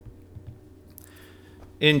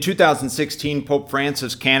In 2016, Pope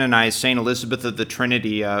Francis canonized St. Elizabeth of the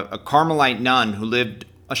Trinity, a Carmelite nun who lived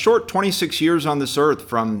a short 26 years on this earth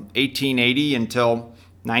from 1880 until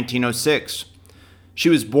 1906. She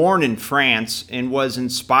was born in France and was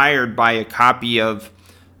inspired by a copy of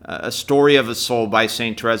A Story of a Soul by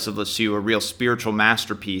St. Therese of Lisieux, a real spiritual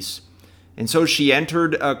masterpiece. And so she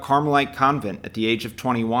entered a Carmelite convent at the age of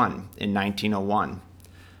 21 in 1901.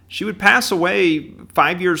 She would pass away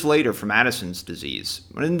 5 years later from Addison's disease.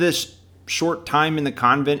 But in this short time in the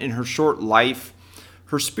convent, in her short life,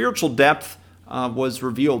 her spiritual depth was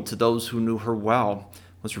revealed to those who knew her well,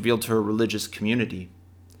 was revealed to her religious community.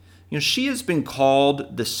 She has been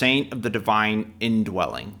called the saint of the divine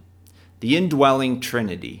indwelling, the indwelling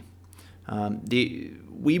Trinity.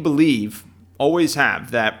 We believe, always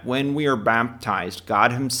have, that when we are baptized,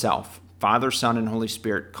 God himself, Father, Son, and Holy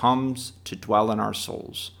Spirit, comes to dwell in our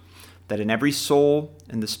souls. That in every soul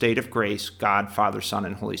in the state of grace, God, Father, Son,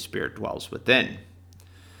 and Holy Spirit dwells within.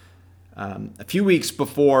 A few weeks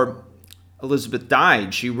before Elizabeth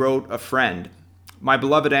died, she wrote a friend, "My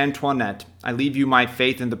beloved Antoinette, I leave you my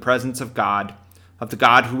faith in the presence of God, of the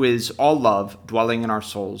God who is all love, dwelling in our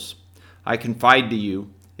souls. I confide to you,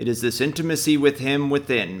 it is this intimacy with him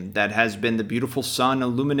within that has been the beautiful sun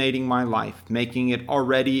illuminating my life, making it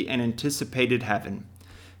already an anticipated heaven.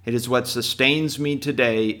 It is what sustains me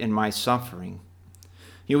today in my suffering."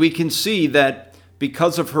 We can see that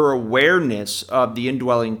because of her awareness of the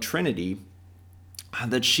indwelling Trinity,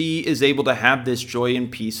 that she is able to have this joy and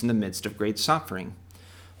peace in the midst of great suffering.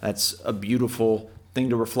 That's a beautiful thing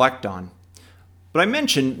to reflect on. But I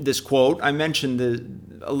mentioned this quote, I mentioned the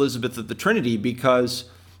Elizabeth of the Trinity, because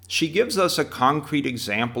she gives us a concrete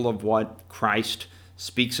example of what Christ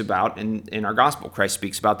speaks about in our gospel. Christ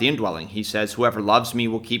speaks about the indwelling. He says, "Whoever loves me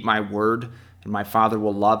will keep my word, and my Father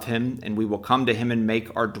will love him, and we will come to him and make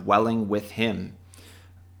our dwelling with him."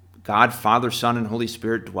 God, Father, Son, and Holy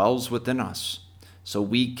Spirit dwells within us, so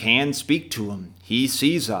we can speak to him. He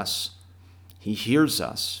sees us. He hears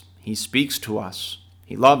us. He speaks to us.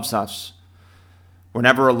 He loves us. We're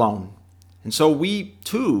never alone. And so we,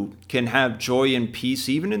 too, can have joy and peace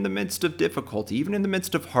even in the midst of difficulty, even in the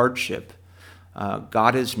midst of hardship.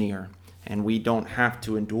 God is near, and we don't have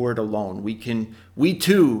to endure it alone. We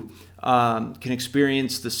too can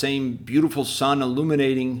experience the same beautiful sun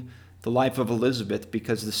illuminating the life of Elizabeth,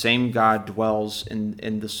 because the same God dwells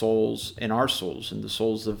in the souls, in our souls, in the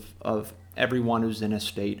souls of everyone who's in a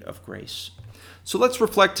state of grace. So let's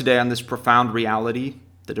reflect today on this profound reality,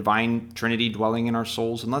 the divine Trinity dwelling in our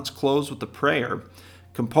souls, and let's close with a prayer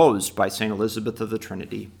composed by St. Elizabeth of the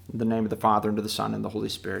Trinity. In the name of the Father, and of the Son, and the Holy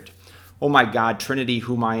Spirit. O my God, Trinity,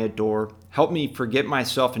 whom I adore, help me forget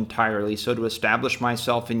myself entirely, so to establish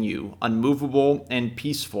myself in you, unmovable and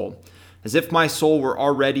peaceful, as if my soul were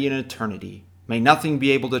already in eternity. May nothing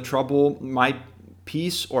be able to trouble my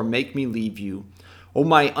peace or make me leave you. O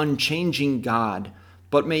my unchanging God,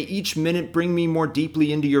 but may each minute bring me more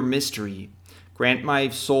deeply into your mystery. Grant my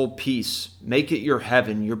soul peace. Make it your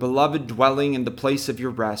heaven, your beloved dwelling and the place of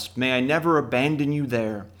your rest. May I never abandon you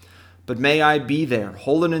there, but may I be there,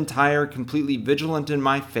 whole and entire, completely vigilant in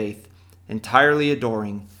my faith, entirely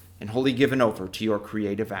adoring, and wholly given over to your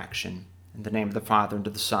creative action. In the name of the Father, and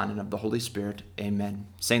of the Son, and of the Holy Spirit, amen.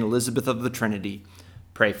 St. Elizabeth of the Trinity,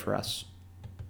 pray for us.